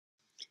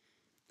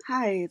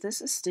Hi,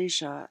 this is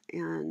Stacia,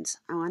 and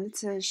I wanted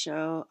to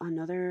show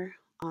another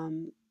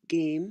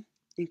game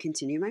and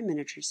continue my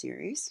miniature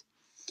series.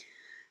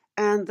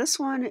 And this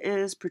one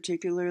is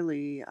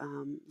particularly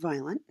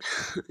violent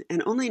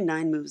and only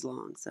 9 moves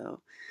long, so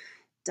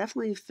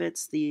definitely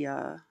fits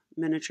the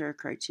miniature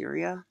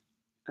criteria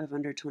of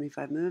under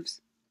 25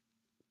 moves.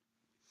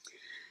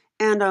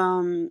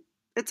 And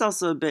it's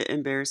also a bit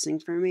embarrassing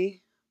for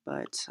me,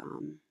 but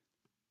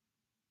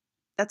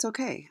that's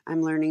okay.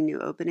 I'm learning new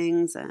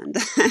openings, and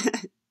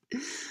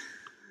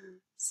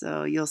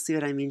so you'll see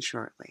what I mean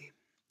shortly.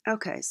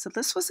 Okay, so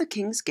this was a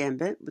King's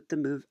Gambit with the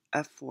move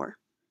f4.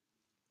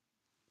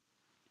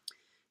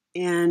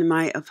 And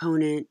my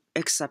opponent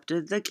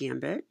accepted the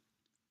gambit.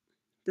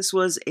 This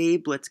was a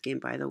blitz game,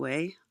 by the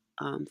way,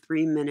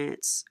 3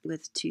 minutes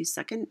with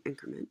 2-second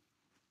increment.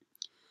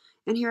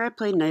 And here I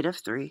played knight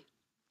f3.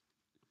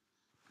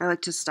 I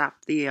like to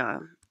stop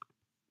the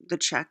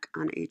check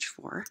on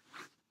h4.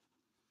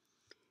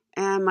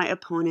 And my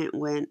opponent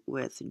went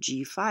with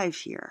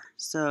g5 here.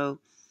 So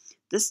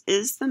this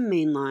is the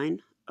main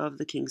line of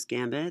the King's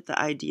Gambit, the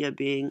idea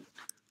being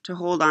to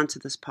hold on to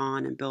this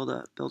pawn and build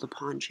a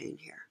pawn chain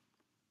here.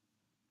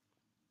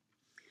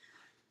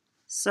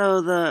 So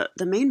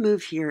the main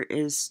move here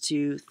is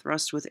to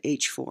thrust with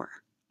h4,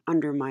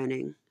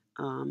 undermining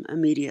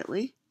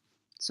immediately.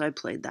 So I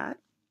played that.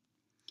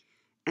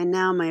 And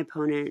now my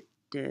opponent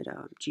did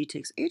g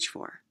takes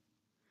h4.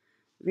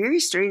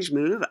 Very strange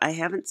move. I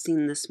haven't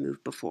seen this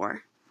move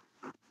before.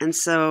 And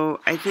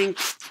so I think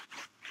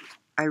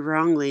I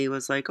wrongly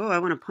was like, oh, I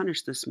want to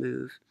punish this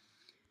move.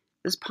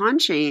 This pawn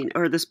chain,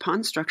 or this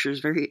pawn structure, is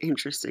very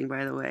interesting,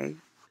 by the way.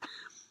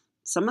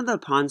 Some of the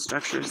pawn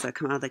structures that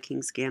come out of the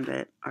King's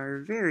Gambit are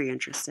very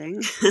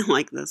interesting,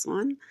 like this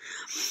one.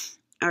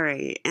 All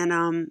right,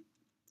 and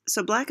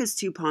so black is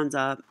 2 pawns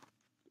up,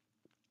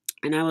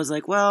 and I was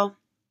like, well,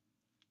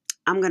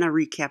 I'm going to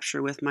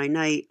recapture with my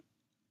knight,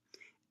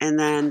 and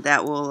then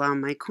that will allow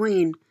my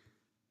queen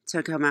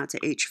to come out to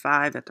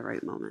h5 at the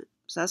right moment.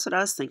 So that's what I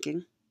was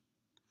thinking.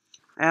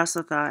 I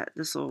also thought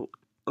this will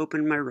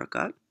open my rook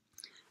up.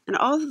 And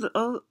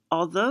although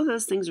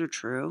those things are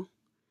true,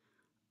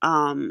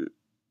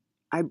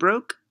 I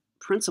broke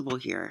principle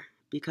here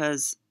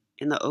because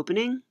in the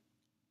opening,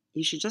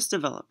 you should just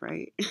develop,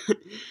 right?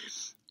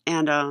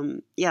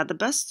 And yeah, the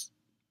best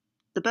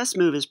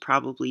move is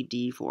probably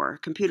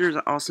d4. Computers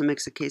also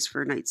makes a case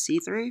for knight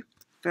c3.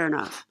 Fair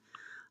enough.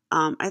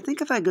 I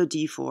think if I go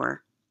d4,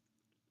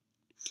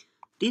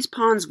 these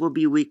pawns will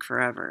be weak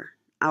forever.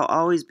 I'll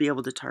always be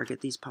able to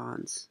target these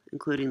pawns,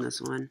 including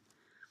this one.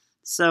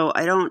 So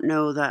I don't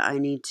know that I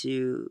need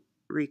to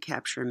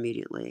recapture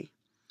immediately.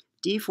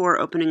 d4,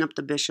 opening up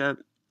the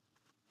bishop,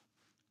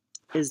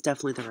 is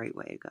definitely the right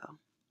way to go.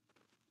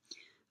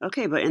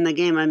 Okay, but in the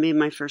game I made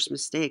my first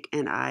mistake,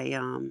 and I,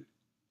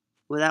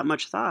 without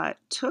much thought,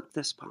 took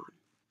this pawn.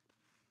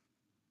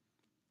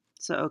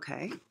 So,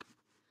 okay.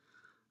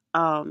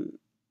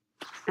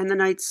 And the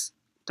knight's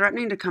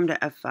threatening to come to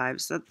f5,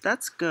 so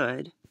that's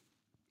good.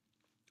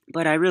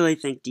 But I really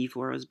think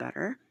d4 was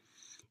better.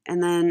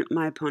 And then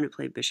my opponent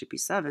played bishop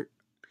e7.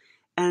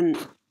 And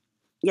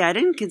yeah, I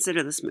didn't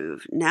consider this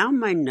move. Now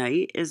my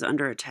knight is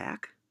under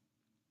attack.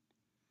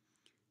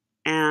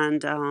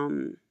 And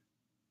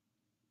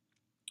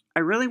I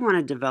really want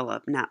to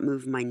develop, not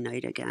move my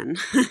knight again.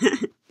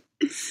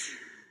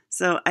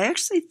 So I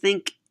actually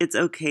think it's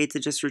okay to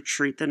just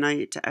retreat the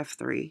knight to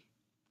f3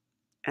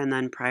 and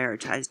then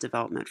prioritize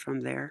development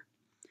from there.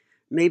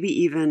 Maybe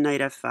even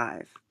knight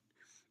f5,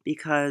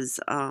 because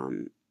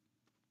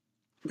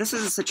this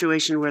is a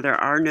situation where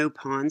there are no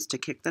pawns to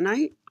kick the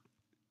knight.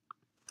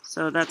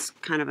 So that's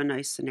kind of a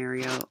nice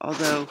scenario,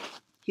 although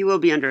he will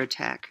be under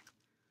attack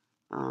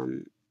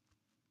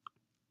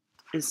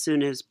as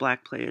soon as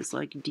black plays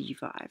like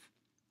d5.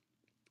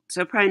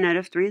 So probably knight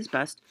f3 is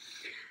best.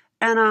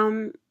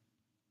 And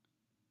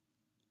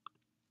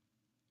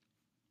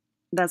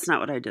that's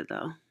not what I did,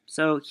 though.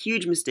 So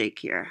huge mistake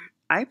here.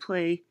 I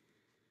play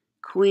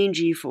queen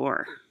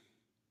g4.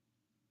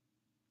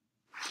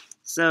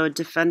 So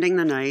defending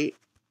the knight,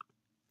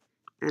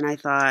 and I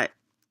thought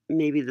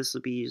maybe this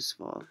will be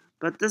useful.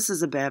 But this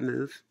is a bad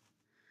move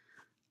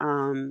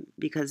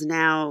because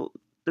now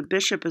the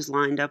bishop is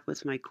lined up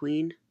with my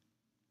queen,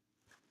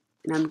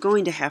 and I'm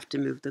going to have to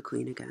move the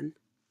queen again.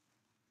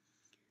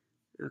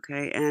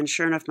 Okay, and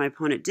sure enough, my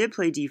opponent did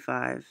play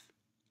d5.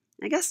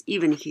 I guess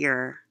even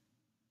here,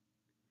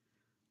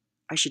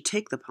 I should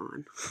take the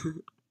pawn.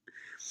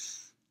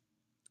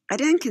 I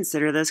didn't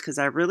consider this because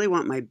I really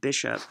want my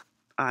bishop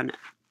on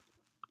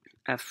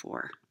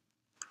f4.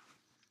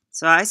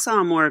 So I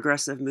saw a more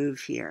aggressive move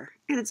here.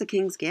 And it's a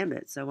King's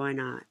Gambit, so why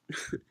not?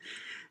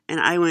 And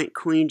I went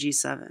queen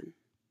g7.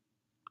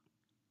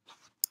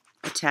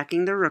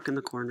 Attacking the rook in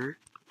the corner.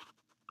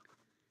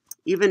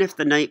 Even if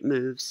the knight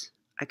moves,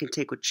 I can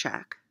take with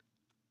check.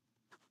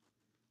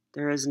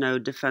 There is no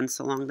defense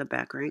along the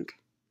back rank.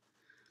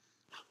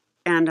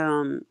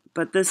 And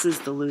but this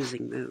is the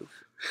losing move.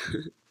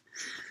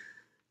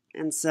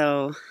 And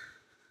so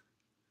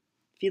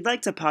if you'd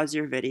like to pause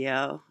your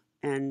video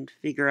and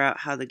figure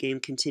out how the game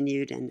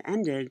continued and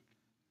ended,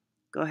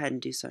 go ahead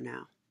and do so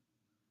now.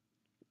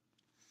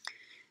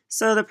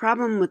 So the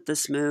problem with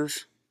this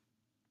move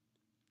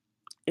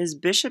is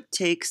bishop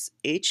takes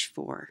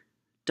h4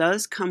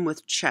 does come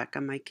with check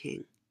on my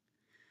king.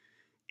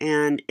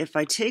 And if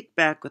I take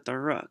back with the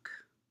rook,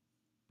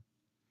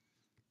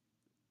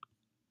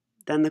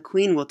 then the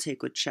queen will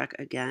take with check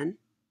again.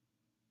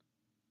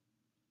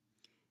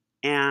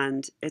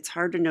 And it's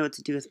hard to know what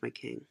to do with my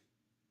king.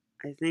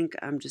 I think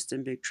I'm just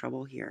in big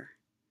trouble here.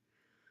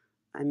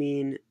 I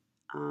mean,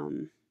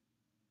 the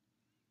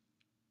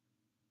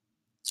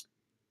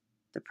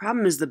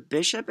problem is the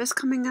bishop is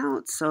coming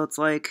out, so it's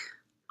like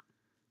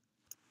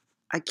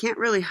I can't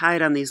really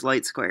hide on these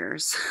light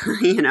squares,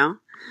 you know?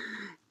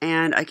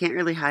 And I can't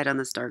really hide on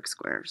this dark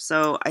square.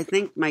 So I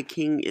think my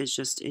king is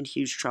just in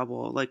huge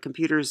trouble. Like,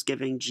 computer's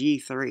giving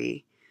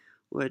g3,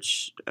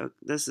 which,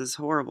 this is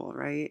horrible,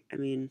 right? I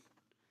mean,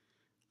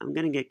 I'm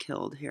going to get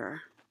killed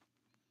here.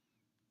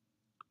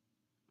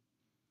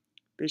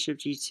 Bishop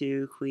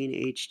g2, queen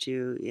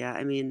h2. Yeah,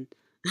 I mean,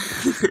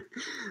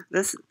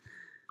 this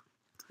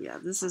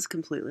is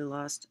completely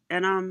lost.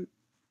 And,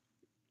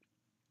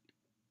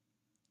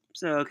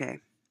 so, okay.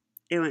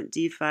 It went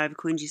d5,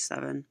 queen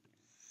g7.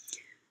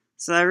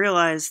 So I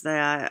realized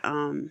that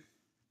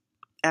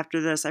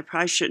after this, I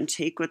probably shouldn't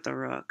take with the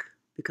rook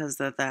because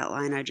of that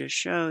line I just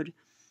showed.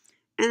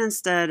 And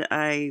instead,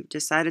 I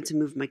decided to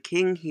move my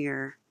king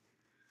here.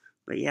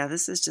 But yeah,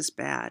 this is just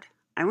bad.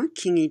 I went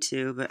king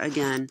e2, but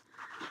again,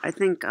 I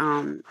think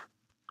the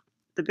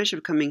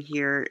bishop coming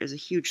here is a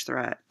huge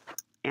threat.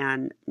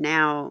 And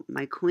now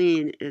my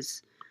queen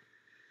is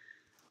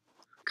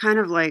kind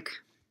of like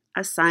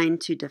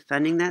assigned to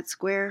defending that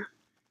square.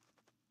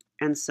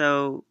 And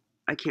so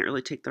I can't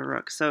really take the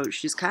rook. So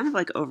she's kind of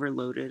like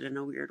overloaded in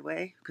a weird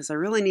way because I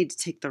really need to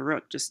take the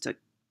rook just to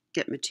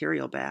get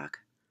material back.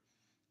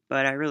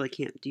 But I really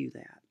can't do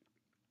that.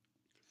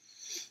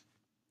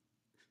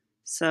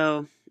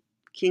 So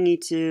king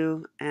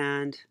e2,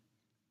 and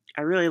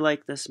I really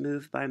like this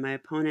move by my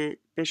opponent,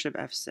 bishop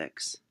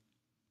f6.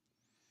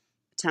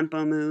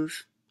 Tempo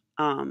move.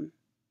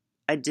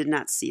 I did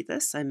not see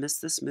this. I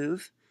missed this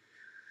move.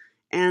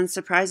 And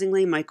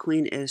surprisingly, my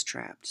queen is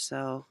trapped.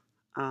 So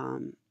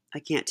I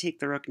can't take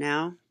the rook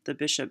now. The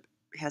bishop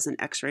has an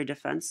x-ray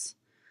defense.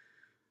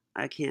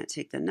 I can't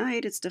take the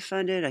knight, it's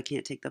defended. I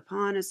can't take the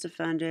pawn, it's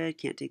defended.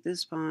 Can't take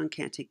this pawn,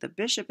 can't take the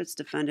bishop, it's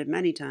defended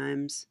many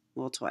times.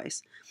 Well,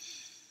 twice.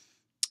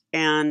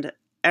 And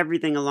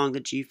everything along the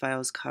g-file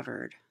is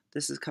covered.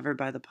 This is covered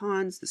by the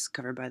pawns, this is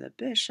covered by the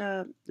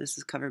bishop, this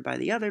is covered by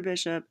the other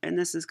bishop, and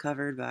this is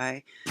covered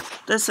by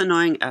this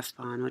annoying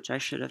f-pawn, which I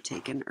should have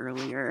taken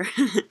earlier.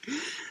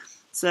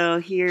 So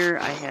here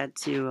I had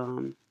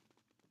to,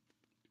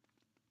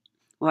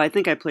 well, I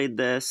think I played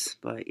this,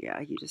 but yeah,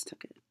 he just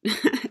took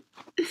it.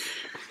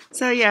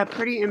 So yeah,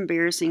 pretty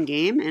embarrassing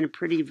game and a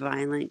pretty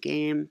violent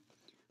game,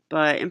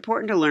 but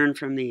important to learn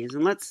from these.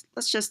 And let's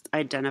just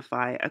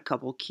identify a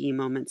couple key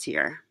moments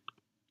here.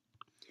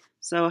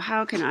 So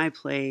how can I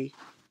play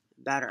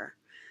better?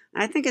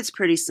 I think it's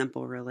pretty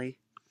simple, really.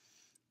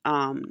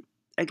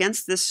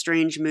 Against this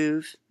strange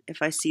move,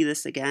 if I see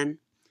this again,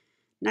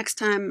 next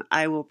time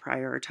I will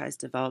prioritize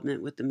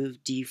development with the move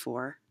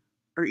d4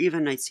 or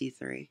even knight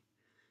c3.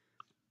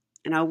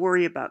 And I'll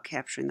worry about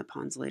capturing the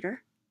pawns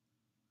later.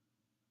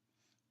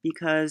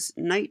 Because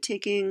knight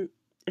taking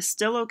is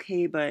still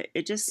okay, but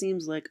it just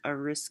seems like a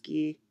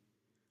risky,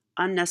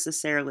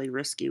 unnecessarily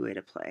risky way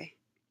to play.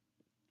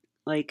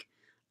 Like,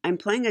 I'm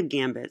playing a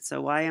gambit,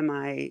 so why am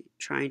I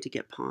trying to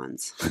get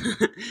pawns,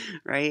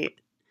 right?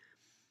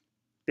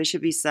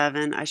 Bishop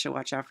e7, I should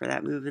watch out for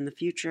that move in the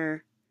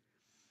future.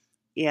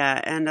 Yeah,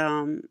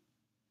 and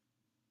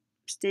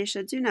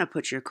Stacia, do not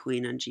put your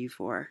queen on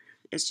g4.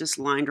 It's just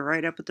lined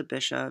right up with the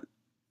bishop.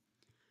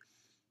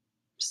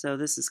 So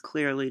this is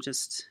clearly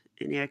just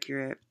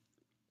inaccurate.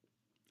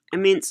 I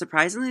mean,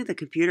 surprisingly, the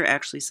computer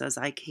actually says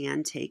I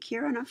can take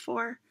here on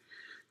f4.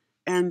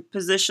 And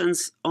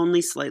position's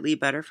only slightly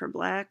better for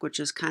black, which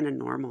is kind of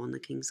normal in the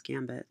King's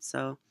Gambit.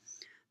 So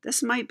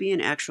this might be an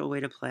actual way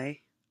to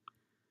play.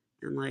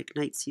 And like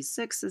knight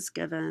c6 is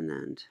given,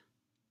 and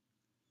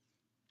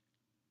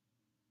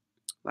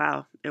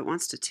wow, it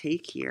wants to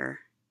take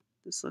here.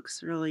 This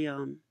looks really,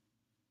 oh,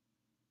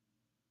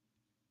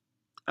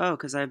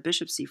 because I have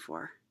bishop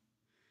c4.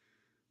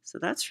 So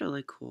that's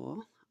really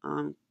cool.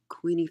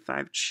 Queen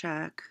e5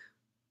 check.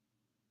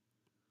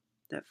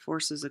 That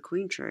forces a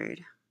queen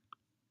trade.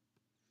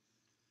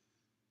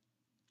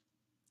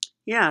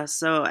 Yeah,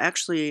 so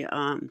actually,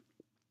 I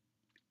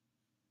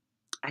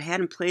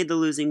hadn't played the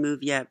losing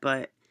move yet,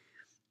 but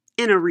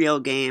in a real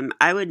game,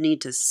 I would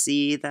need to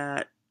see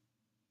that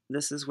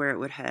this is where it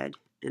would head,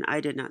 and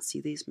I did not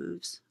see these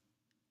moves.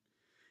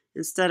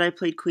 Instead, I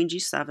played queen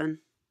g7,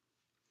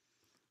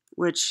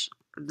 which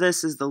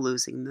this is the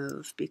losing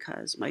move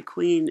because my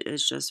queen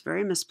is just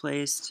very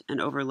misplaced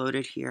and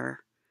overloaded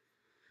here.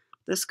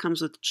 This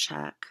comes with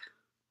check.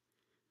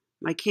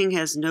 My king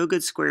has no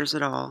good squares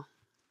at all.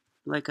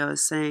 Like I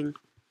was saying,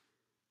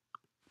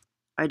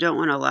 I don't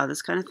want to allow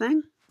this kind of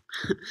thing.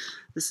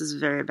 This is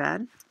very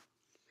bad.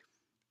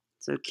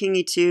 So king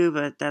e2,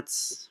 but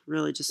that's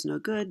really just no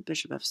good.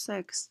 Bishop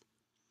f6.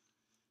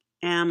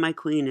 And my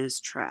queen is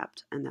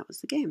trapped, and that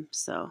was the game.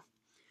 So,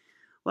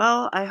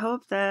 well, I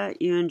hope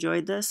that you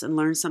enjoyed this and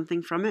learned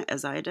something from it,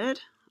 as I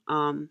did.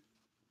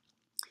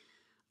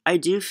 I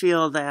do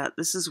feel that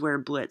this is where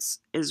blitz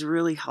is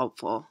really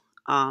helpful,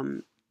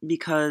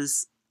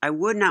 because I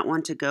would not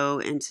want to go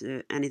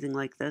into anything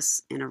like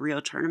this in a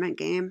real tournament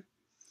game.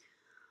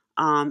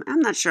 I'm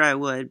not sure I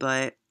would,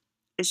 but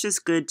it's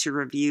just good to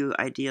review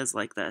ideas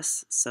like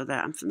this so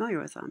that I'm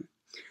familiar with them.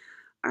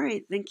 All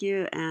right, thank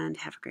you, and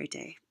have a great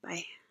day.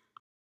 Bye.